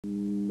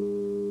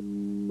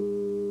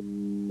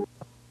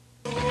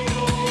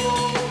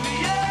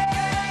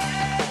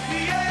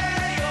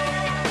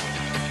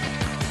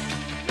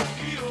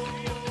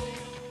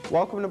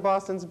Welcome to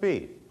Boston's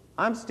Beat.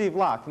 I'm Steve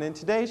Locke, and in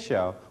today's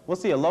show, we'll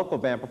see a local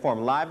band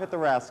perform live at the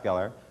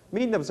Rathskeller,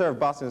 meet and observe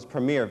Boston's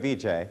premier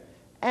VJ,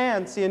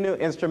 and see a new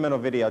instrumental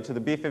video to the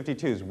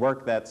B-52's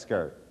Work That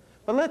Skirt.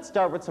 But let's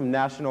start with some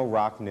national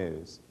rock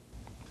news.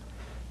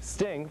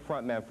 Sting,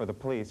 frontman for The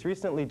Police,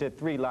 recently did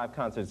 3 live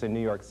concerts in New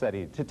York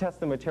City to test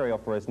the material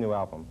for his new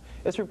album.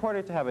 It's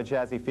reported to have a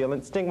jazzy feel,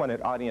 and Sting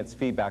wanted audience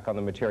feedback on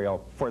the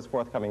material for his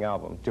forthcoming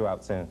album, due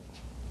out soon.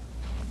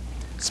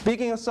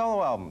 Speaking of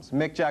solo albums,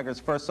 Mick Jagger's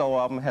first solo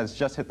album has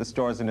just hit the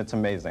stores, and it's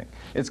amazing.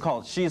 It's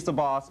called She's the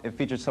Boss. It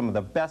features some of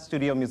the best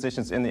studio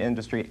musicians in the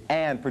industry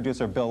and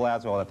producer Bill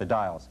Laswell at the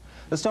dials.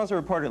 The Stones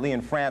are reportedly in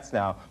France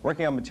now,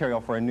 working on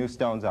material for a new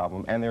Stones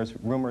album, and there's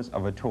rumors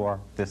of a tour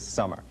this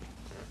summer.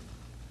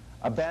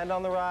 A band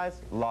on the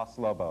rise, Los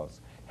Lobos.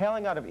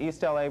 Hailing out of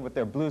East LA with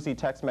their bluesy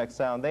Tex-Mex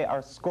sound, they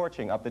are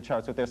scorching up the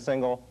charts with their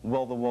single,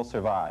 Will the Wolf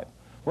Survive?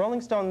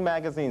 Rolling Stone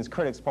magazine's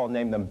critics poll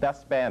named them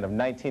Best Band of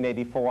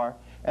 1984,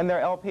 and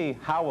their LP,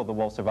 How Will the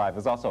Wolf Survive,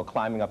 is also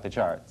climbing up the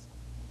charts.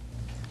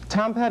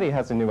 Tom Petty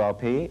has a new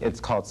LP. It's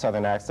called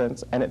Southern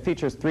Accents, and it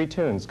features 3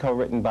 tunes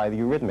co-written by the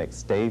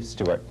Eurythmics' Dave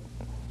Stewart.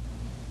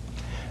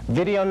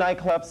 Video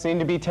nightclubs seem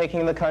to be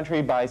taking the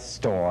country by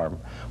storm.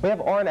 We have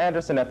Orrin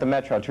Anderson at the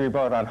Metro to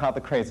report on how the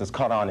craze has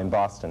caught on in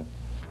Boston.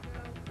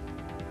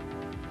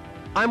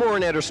 I'm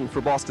Orrin Anderson for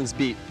Boston's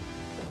Beat.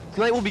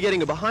 Tonight we'll be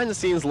getting a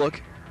behind-the-scenes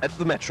look at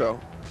the Metro,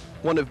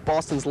 one of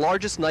Boston's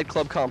largest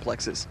nightclub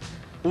complexes.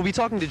 We'll be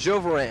talking to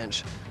Joe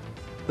Varange,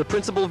 the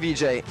principal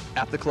VJ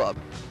at the club.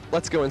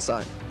 Let's go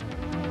inside.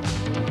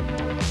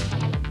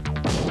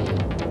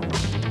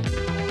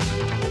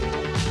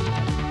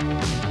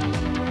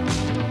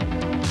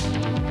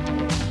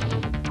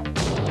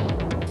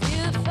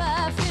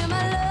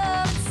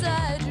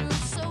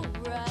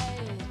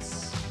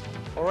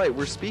 All right,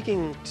 we're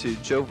speaking to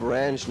Joe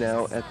Varange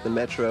now at the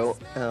Metro.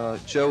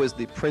 Joe is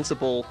the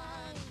principal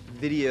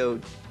video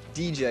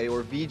DJ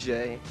or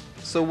VJ.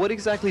 So what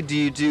exactly do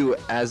you do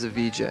as a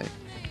VJ?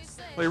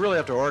 Well, you really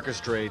have to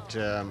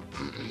orchestrate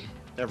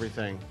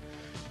everything.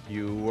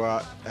 You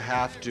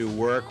have to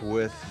work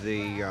with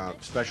the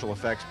special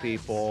effects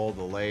people,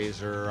 the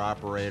laser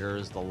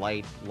operators, the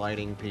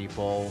lighting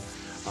people.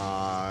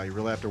 You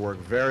really have to work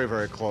very,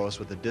 very close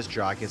with the disc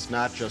jockey. It's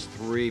not just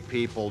 3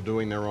 people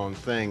doing their own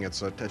thing.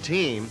 It's a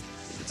team.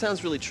 It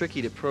sounds really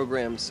tricky to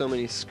program so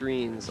many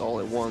screens all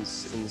at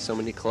once in so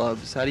many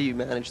clubs. How do you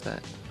manage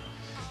that?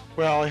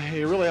 Well,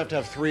 you really have to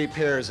have 3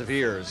 pairs of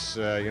ears.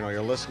 You know,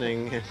 you're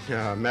listening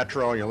in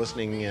Metro, and you're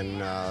listening in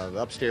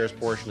the upstairs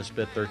portion of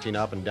Spit 13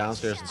 up and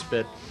downstairs in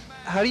Spit.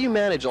 How do you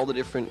manage all the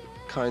different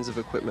kinds of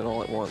equipment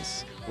all at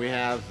once? We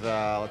have,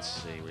 let's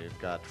see, we've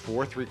got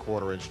 4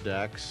 3/4-inch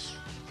decks,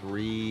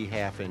 3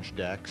 half-inch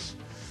decks,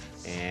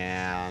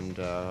 and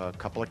a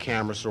couple of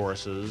camera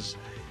sources.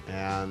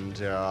 And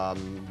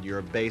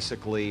you're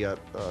basically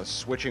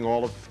switching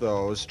all of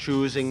those,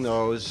 choosing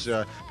those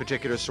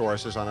particular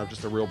sources on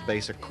just a real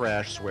basic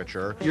crash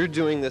switcher. You're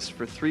doing this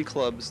for 3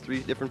 clubs,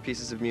 3 different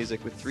pieces of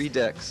music with 3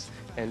 decks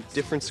and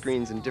different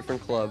screens in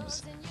different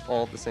clubs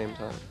all at the same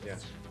time.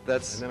 Yes.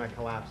 That's... And then I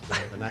collapsed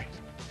during the night.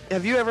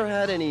 Have you ever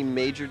had any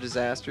major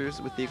disasters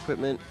with the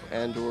equipment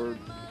and or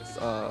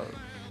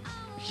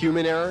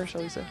human error,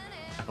 shall we say?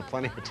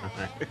 Plenty of times.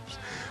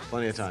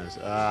 Plenty of times.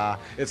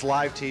 It's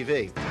live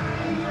TV.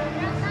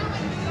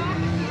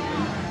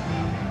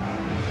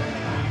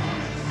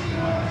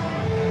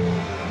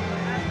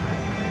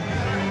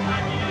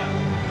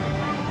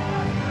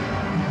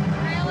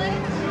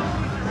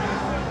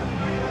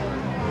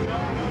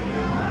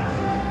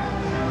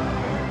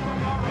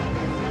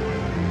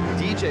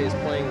 DJ is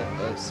playing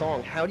a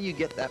song. How do you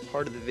get that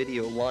part of the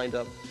video lined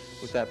up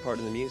with that part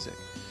of the music?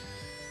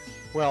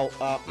 Well,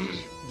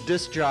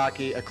 disc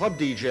jockey, club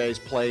DJs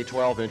play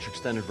 12-inch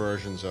extended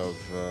versions of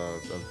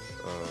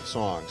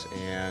songs,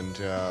 and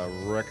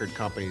record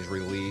companies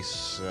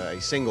release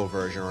a single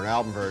version or an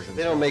album version.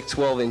 They don't make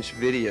 12-inch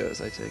videos,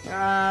 I take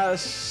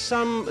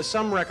it.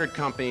 Some record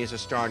companies are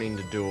starting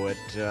to do it.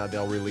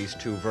 They'll release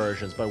 2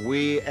 versions, but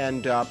we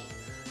end up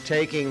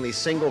taking the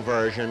single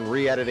version,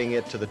 re-editing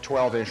it to the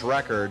 12-inch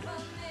record,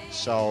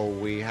 so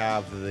we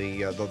have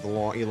the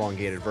long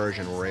elongated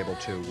version. We're able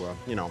to,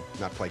 you know,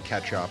 not play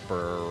catch-up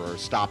or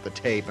stop the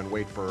tape and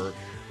wait for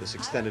this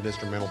extended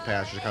instrumental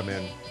passage to come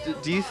in.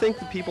 Do you think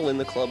the people in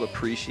the club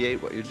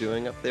appreciate what you're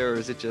doing up there, or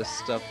is it just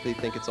stuff they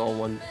think it's all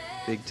one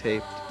big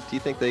tape? Do you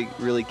think they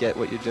really get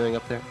what you're doing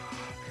up there?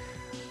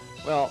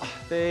 Well,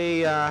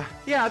 they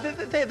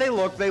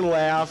look, they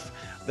laugh.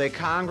 They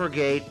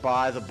congregate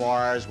by the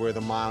bars where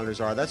the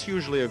monitors are. That's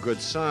usually a good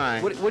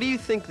sign. What do you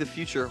think the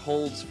future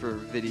holds for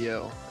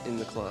video in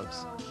the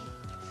clubs?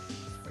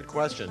 Good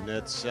question.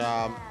 It's,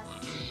 I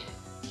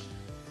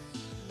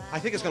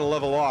think it's going to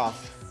level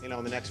off, you know,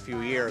 in the next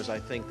few years. I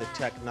think the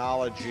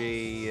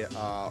technology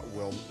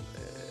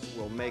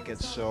will make it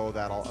so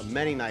that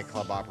many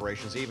nightclub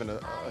operations, even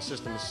a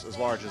system as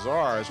large as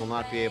ours, will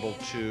not be able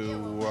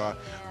to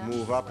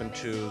move up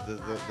into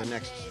the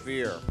next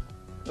sphere.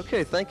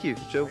 Okay, thank you.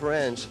 Joe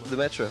Varange, The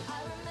Metro.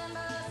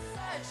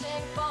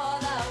 Searching for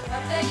the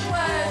perfect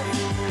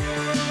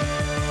word.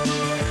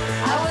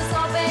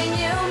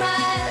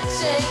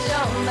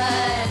 don't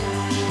mind.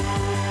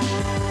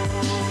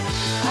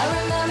 I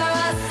remember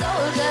a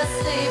soldier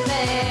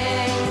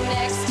sleeping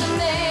next to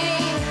me,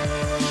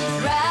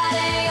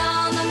 riding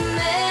on the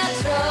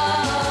metro.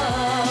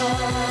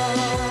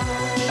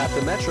 At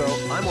the Metro,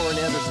 I'm Orrin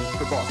Anderson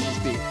for Boston's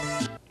Beat.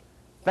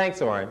 Thanks,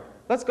 Orrin.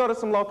 Let's go to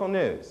some local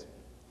news.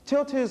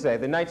 Till Tuesday,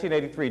 the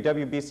 1983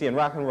 WBC and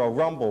Rock and Roll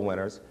Rumble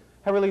winners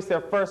have released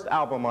their first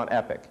album on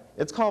Epic.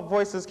 It's called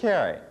Voices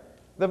Carry.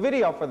 The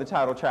video for the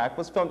title track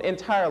was filmed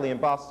entirely in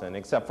Boston,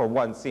 except for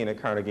one scene at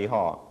Carnegie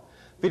Hall.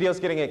 Video's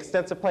getting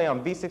extensive play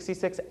on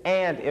V66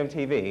 and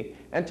MTV,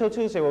 and Till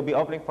Tuesday will be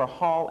opening for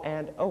Hall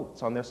 &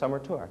 Oates on their summer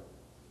tour.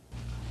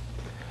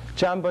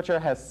 John Butcher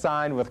has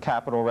signed with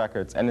Capitol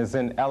Records and is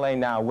in LA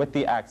now with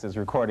the Axes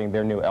recording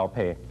their new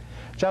LP.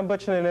 John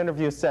Butcher in an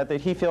interview said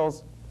that he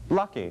feels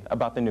lucky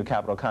about the new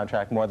Capitol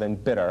contract more than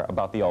bitter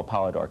about the old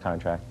Polydor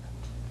contract.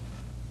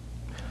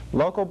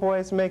 Local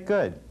boys make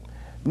good.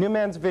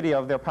 Newman's video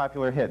of their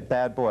popular hit,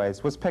 Bad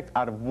Boys, was picked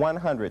out of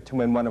 100 to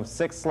win one of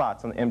 6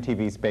 slots on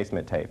MTV's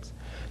Basement Tapes.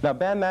 Now,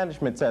 band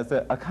management says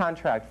that a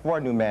contract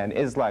for Newman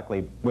is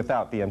likely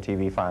without the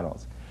MTV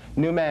finals.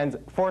 Newman's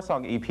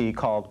 4-song EP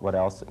called What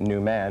Else?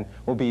 New Man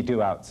will be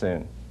due out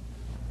soon.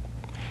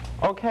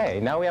 Okay,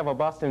 now we have a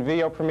Boston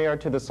video premiere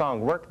to the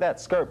song Work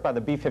That Skirt by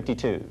the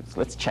B-52s.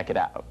 Let's check it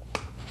out.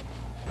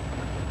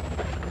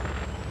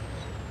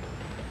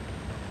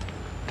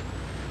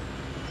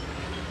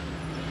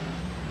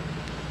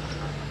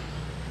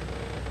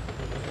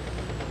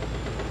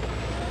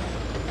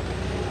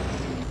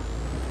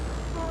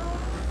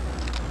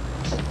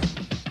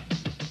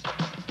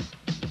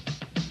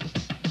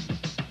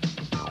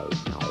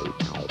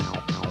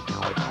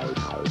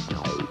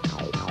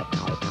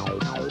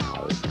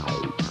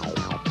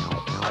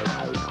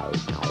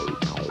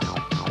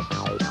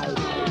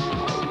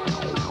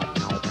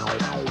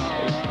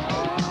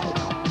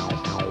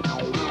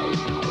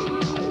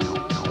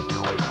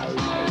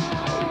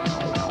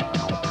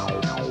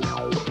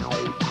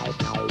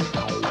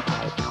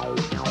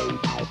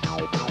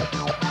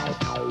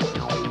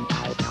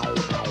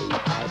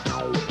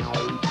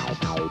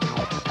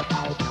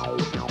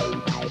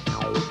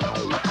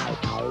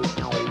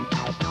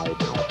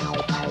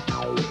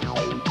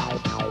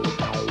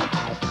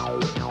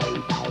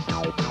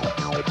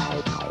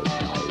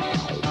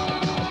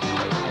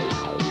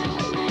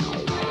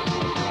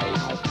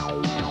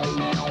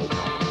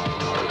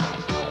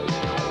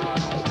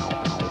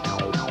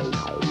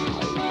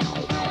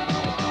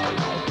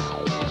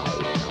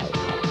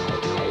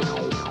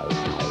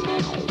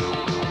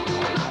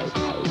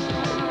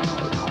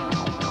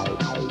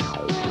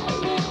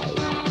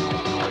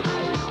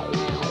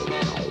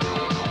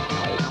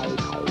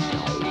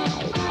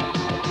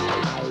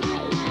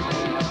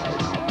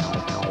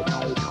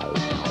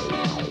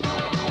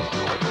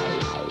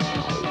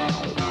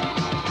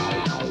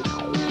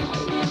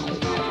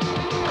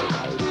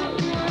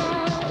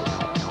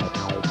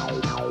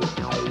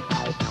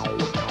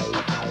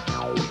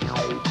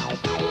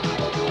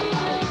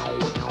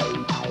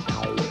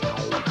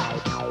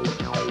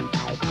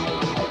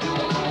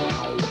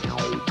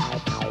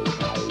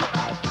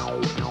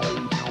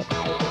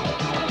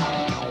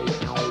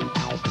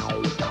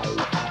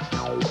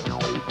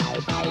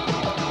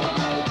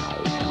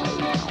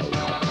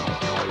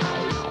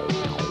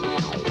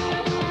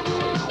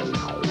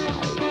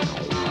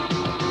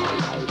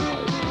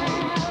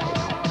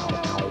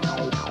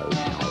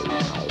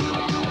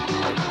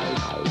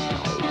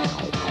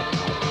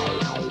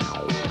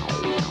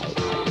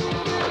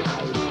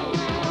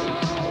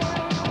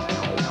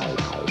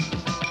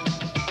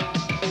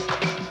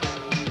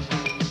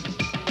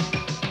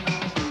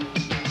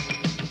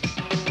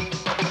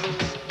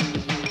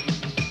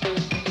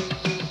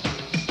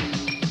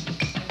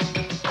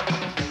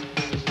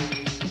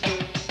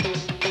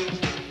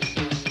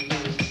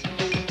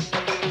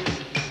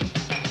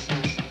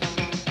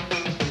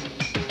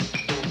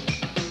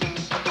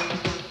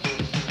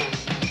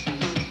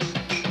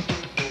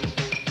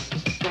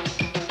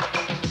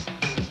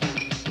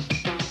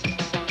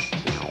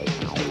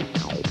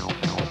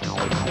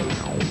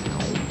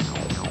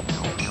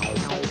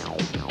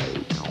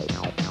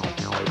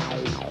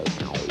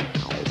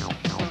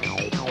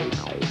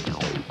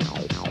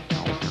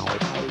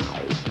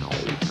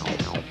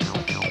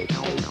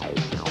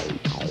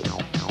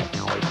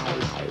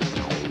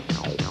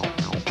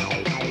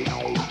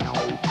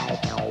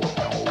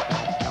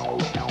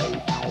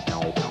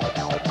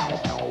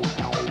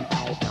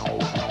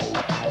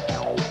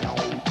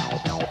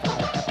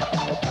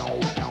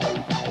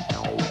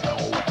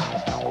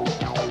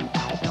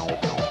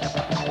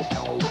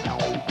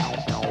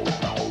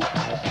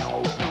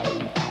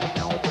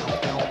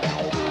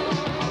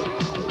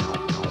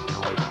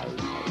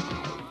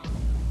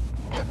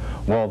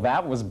 Well,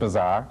 that was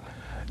bizarre.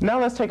 Now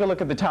let's take a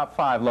look at the top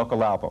 5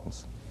 local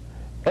albums.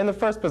 In the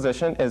first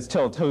position is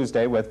Till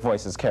Tuesday with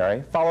Voices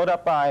Carry, followed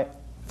up by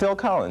Phil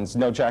Collins,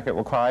 No Jacket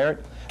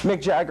Required,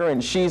 Mick Jagger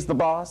and She's the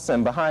Boss,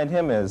 and behind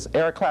him is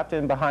Eric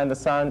Clapton, Behind the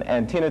Sun,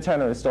 and Tina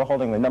Turner is still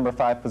holding the number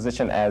 5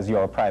 position as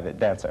Your Private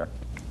Dancer.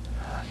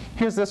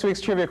 Here's this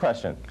week's trivia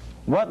question.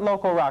 What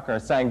local rocker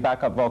sang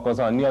backup vocals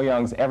on Neil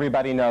Young's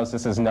Everybody Knows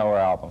This Is Nowhere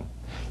album?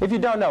 If you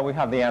don't know, we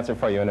have the answer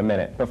for you in a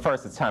minute. But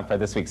first, it's time for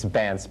this week's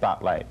Band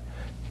Spotlight.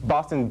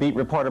 Boston beat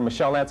reporter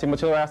Michelle Lancey went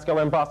to the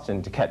Rathskeller in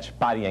Boston to catch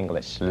Body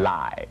English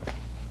live.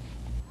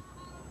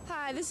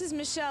 Hi, this is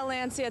Michelle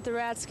Lancey at the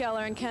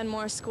Rathskeller in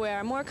Kenmore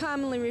Square, more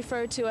commonly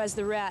referred to as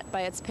the Rat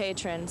by its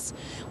patrons.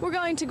 We're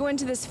going to go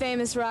into this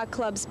famous rock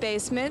club's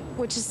basement,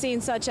 which has seen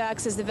such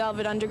acts as the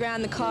Velvet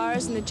Underground, the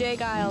Cars, and the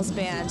Jake Isles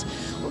Band.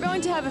 We're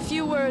going to have a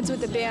few words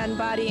with the band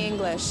Body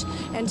English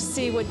and to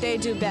see what they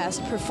do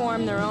best,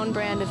 perform their own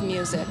brand of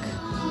music.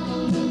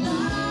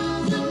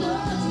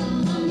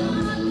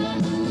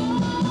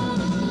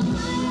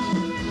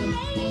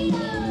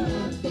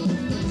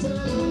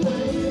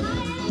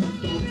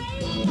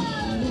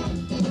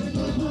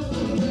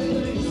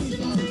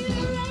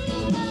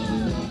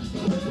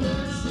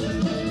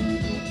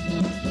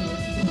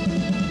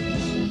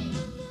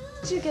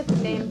 How did you get the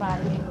name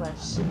Body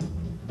English?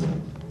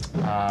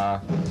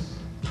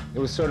 It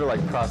was sort of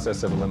like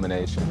process of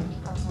elimination.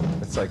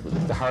 It's like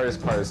the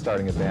hardest part of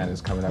starting a band is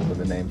coming up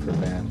with a name for a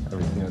band.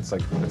 It's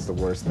like that's the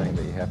worst thing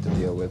that you have to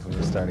deal with when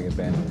you're starting a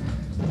band.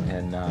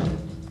 And I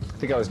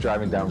think I was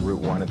driving down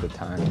Route 1 at the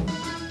time.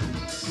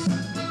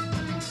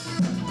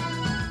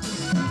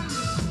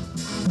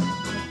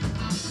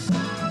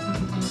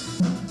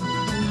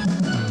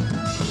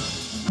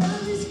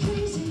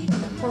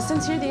 Well,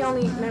 since you're the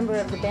only member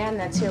of the band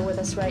that's here with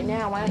us right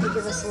now, why don't you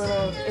give us a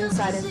little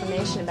inside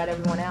information about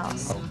everyone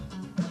else? Okay.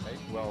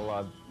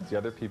 Well, the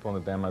other people in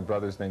the band, my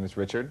brother's name is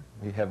Richard.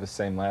 We have the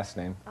same last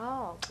name.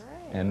 Oh,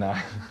 great.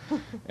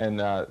 And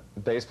the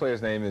bass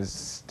player's name is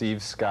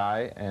Steve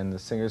Sky, and the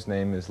singer's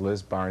name is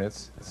Liz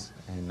Barnitz.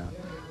 And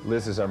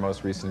Liz is our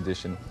most recent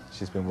addition.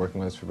 She's been working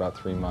with us for about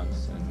 3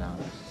 months, and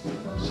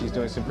she's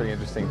doing some pretty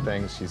interesting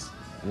things. She's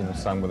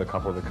sung with a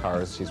couple of the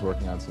Cars. She's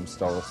working on some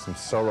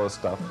solo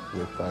stuff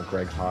with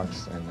Greg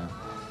Hawkes, and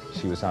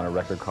she was on a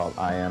record called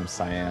I Am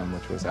Siam,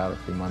 which was out a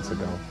few months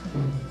ago.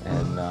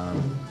 And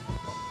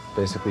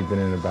basically been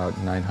in about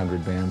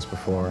 900 bands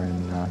before,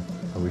 and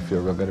we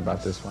feel real good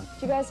about this one.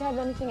 Do you guys have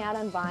anything out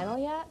on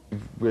vinyl yet?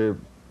 We're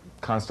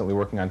constantly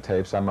working on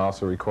tapes. I'm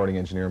also a recording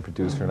engineer and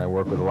producer, and I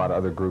work with a lot of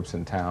other groups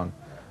in town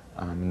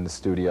in the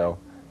studio,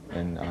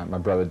 and my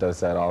brother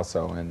does that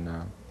also,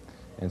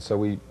 and so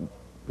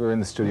we're in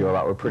the studio a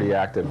lot. We're pretty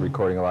active,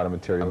 recording a lot of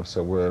material,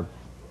 so we're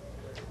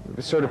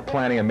sort of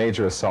planning a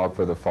major assault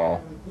for the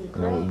fall.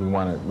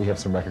 We have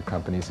some record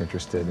companies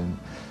interested, and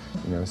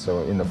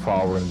so in the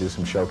fall we're going to do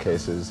some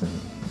showcases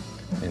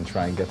and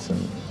try and get some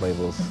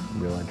labels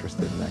real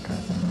interested in that kind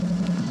of thing.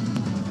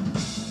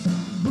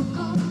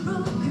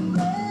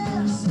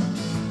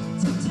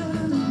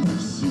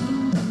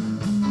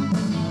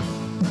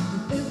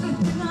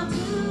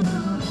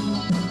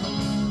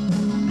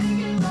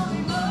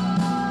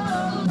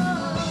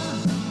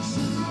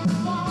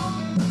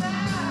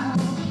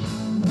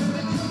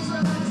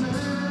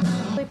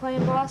 Play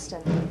in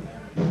Boston?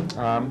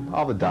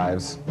 All the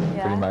dives,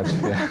 Yeah? pretty much.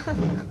 Yeah.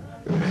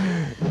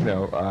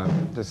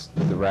 Just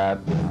the Rat,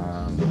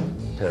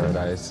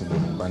 Paradise, and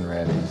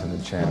Bunratty's, and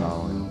the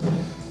Channel, and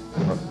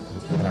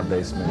in our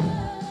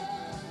basement.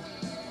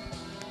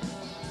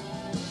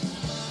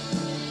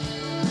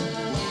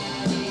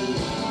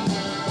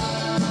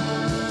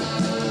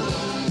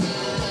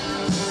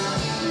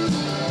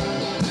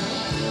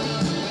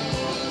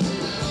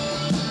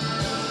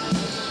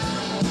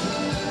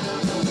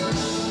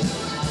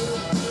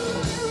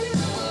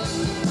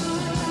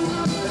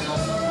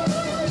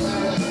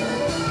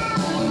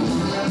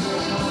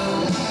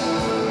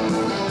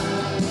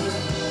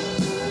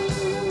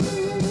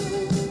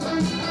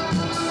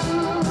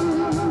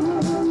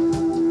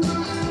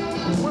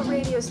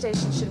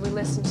 Station should we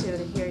listen to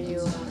hear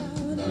you?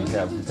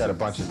 We've had a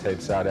bunch of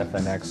tapes out.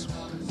 FNX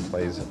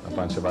plays a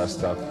bunch of our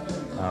stuff.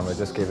 I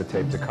just gave a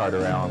tape to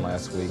Carter Allen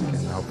last week,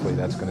 and hopefully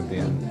that's going to be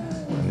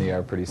in the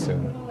air pretty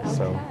soon. Okay.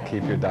 So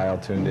keep your dial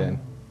tuned in.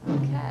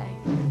 Okay.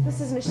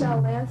 This is Michelle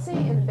Lancey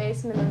in the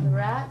basement of the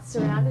Rat,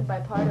 surrounded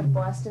by part of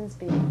Boston's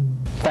beat.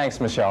 Thanks,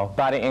 Michelle.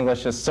 Body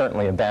English is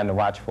certainly a band to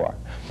watch for.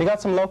 We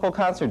got some local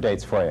concert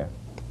dates for you.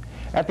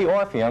 At the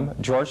Orpheum,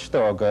 George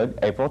Thorogood,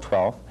 April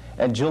 12th,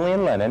 and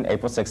Julian Lennon,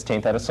 April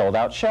 16th at a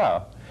sold-out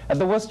show. At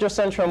the Worcester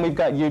Centrum, we've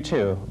got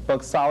U2,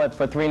 booked solid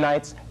for 3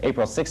 nights,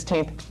 April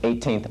 16th,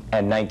 18th,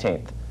 and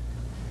 19th.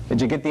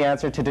 Did you get the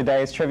answer to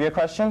today's trivia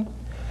question?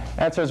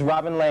 Answer is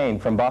Robin Lane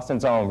from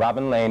Boston's own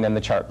Robin Lane and the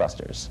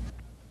Chartbusters.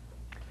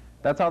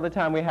 That's all the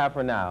time we have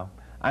for now.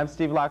 I'm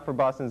Steve Locke for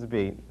Boston's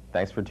Beat.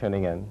 Thanks for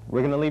tuning in.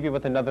 We're going to leave you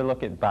with another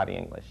look at Body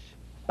English.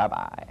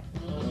 Bye-bye.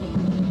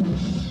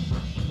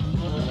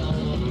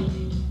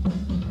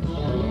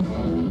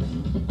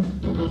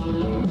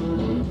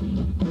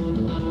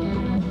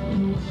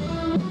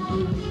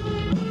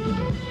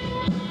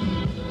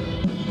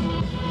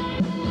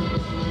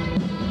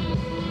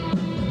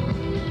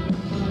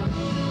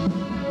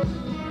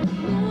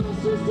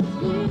 Just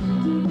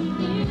a